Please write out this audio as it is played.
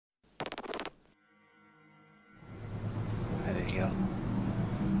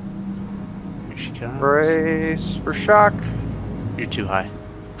she comes. Brace for shock. You're too high.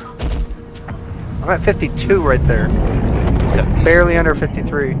 I'm at 52 right there. Barely under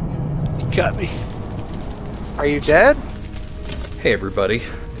 53. You got me. Are you dead? Hey everybody,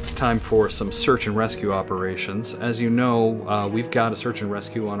 it's time for some search and rescue operations. As you know, we've got a search and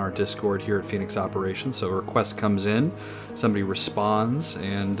rescue on our Discord here at Phoenix Operations, so a request comes in, somebody responds,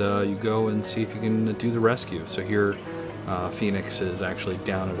 and you go and see if you can do the rescue. So here, Phoenix is actually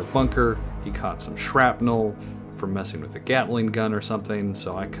down at a bunker. He caught some shrapnel from messing with a Gatling gun or something,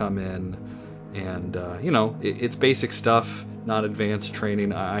 so I come in and, you know, it's basic stuff, not advanced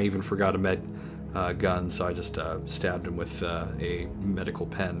training. I even forgot a med gun, so I just stabbed him with a medical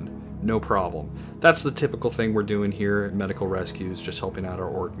pen. No problem. That's the typical thing we're doing here at Medical Rescues, just helping out our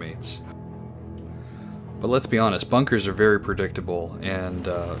org mates. But let's be honest, bunkers are very predictable, and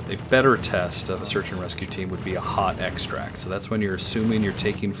a better test of a search and rescue team would be a hot extract. So that's when you're assuming you're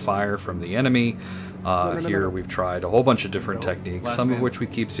taking fire from the enemy. Here we've tried a whole bunch of different techniques, some of which we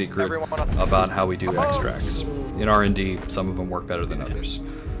keep secret, about how we do extracts. In R&D, some of them work better than others.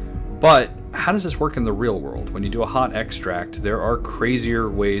 But how does this work in the real world? When you do a hot extract, there are crazier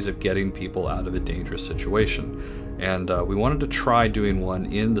ways of getting people out of a dangerous situation. And we wanted to try doing one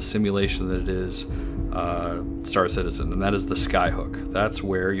in the simulation that it is Star Citizen, and that is the Skyhook. That's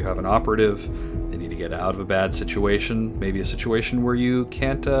where you have an operative, they need to get out of a bad situation, maybe a situation where you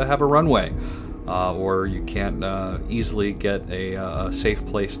can't have a runway, or you can't easily get a safe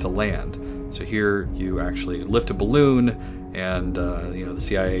place to land. So here you actually lift a balloon, and you know, the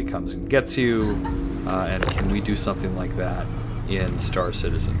CIA comes and gets you, and can we do something like that in Star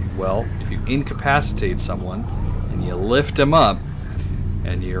Citizen? Well, if you incapacitate someone and you lift them up,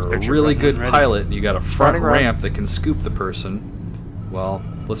 and you're a really good pilot, and you got a front ramp that can scoop the person, well,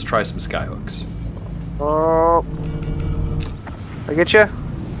 let's try some skyhooks. Oh, I get you.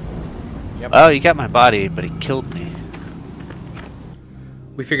 Yep. Oh, you got my body, but it killed me.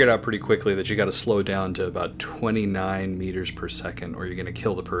 We figured out pretty quickly that you got to slow down to about 29 meters per second, or you're going to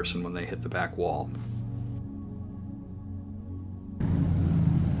kill the person when they hit the back wall.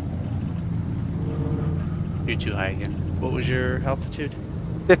 You're too high again. What was your altitude?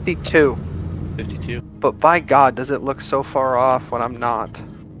 52. 52. But by God, does it look so far off when I'm not?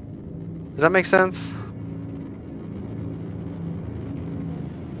 Does that make sense?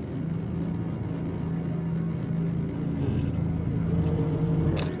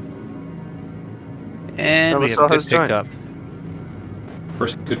 And we have a good pickup.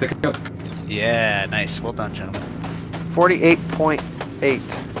 First good pickup. Yeah, nice. Well done, gentlemen. 48.8.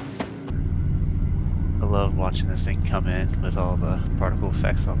 I love watching this thing come in with all the particle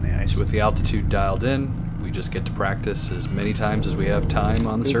effects on the ice. So with the altitude dialed in, we just get to practice as many times as we have time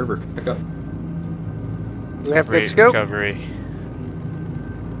on the server. Pickup. We have good scope. Recovery.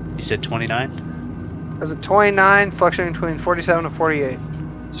 You said 29? Is it 29, fluctuating between 47 and 48?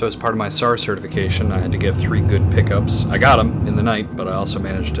 So as part of my SAR certification, I had to get 3 good pickups. I got them in the night, but I also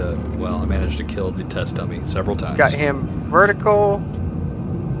managed to, well, I managed to kill the test dummy several times. Got him vertical.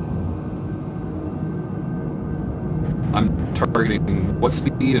 I'm targeting what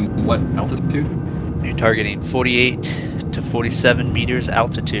speed and what altitude? You're targeting 48 to 47 meters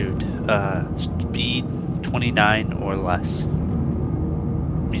altitude. Speed 29 or less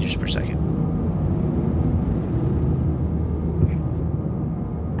meters per second.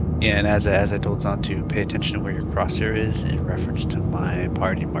 Yeah, and as I told Zon to pay attention to where your crosshair is in reference to my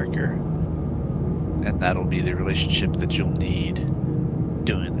party marker, and that'll be the relationship that you'll need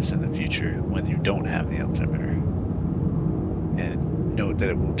doing this in the future when you don't have the altimeter. And note that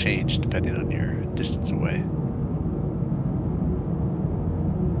it will change depending on your distance away.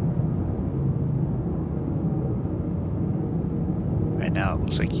 Right now it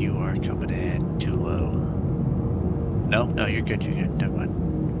looks like you are coming in too low. No, you're good, never mind.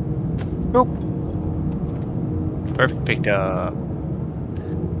 Nope. Perfect, picked up.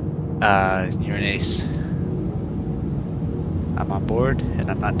 You're an ace. I'm on board, and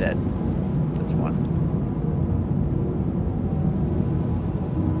I'm not dead. That's one.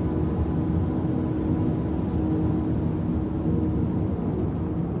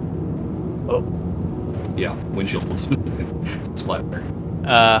 Oh. Yeah, windshield slider.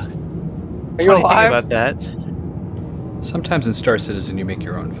 Are you Funny thing alive? about that, Sometimes in Star Citizen you make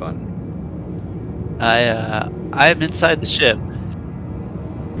your own fun. I'm inside the ship.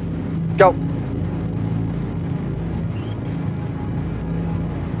 Go.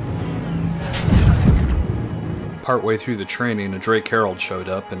 Partway through the training, a Drake Herald showed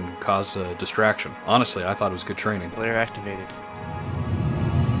up and caused a distraction. Honestly, I thought it was good training. Flare activated.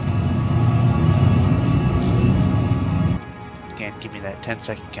 And give me that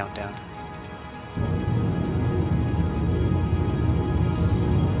 10-second countdown.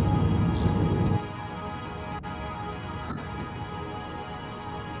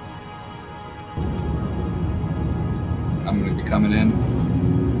 I'm going to be coming in.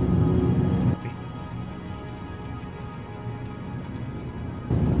 Copy.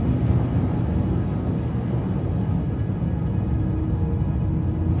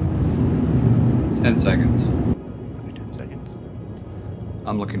 10 seconds. Maybe 10 seconds.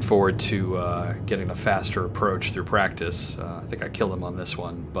 I'm looking forward to getting a faster approach through practice. I think I killed him on this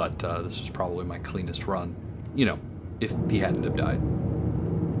one, but this was probably my cleanest run. You know, if he hadn't have died.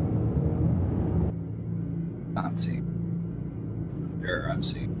 Not C. Error, I'm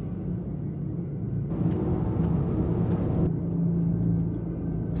C.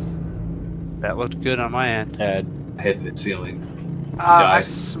 That looked good on my end. I hit the ceiling. I Died.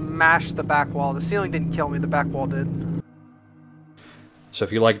 smashed the back wall. The ceiling didn't kill me, the back wall did. So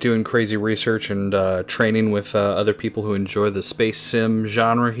if you like doing crazy research and training with other people who enjoy the space sim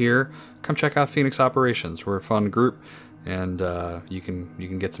genre here, come check out Phoenix Operations. We're a fun group, and you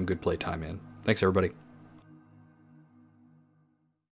can get some good playtime in. Thanks, everybody.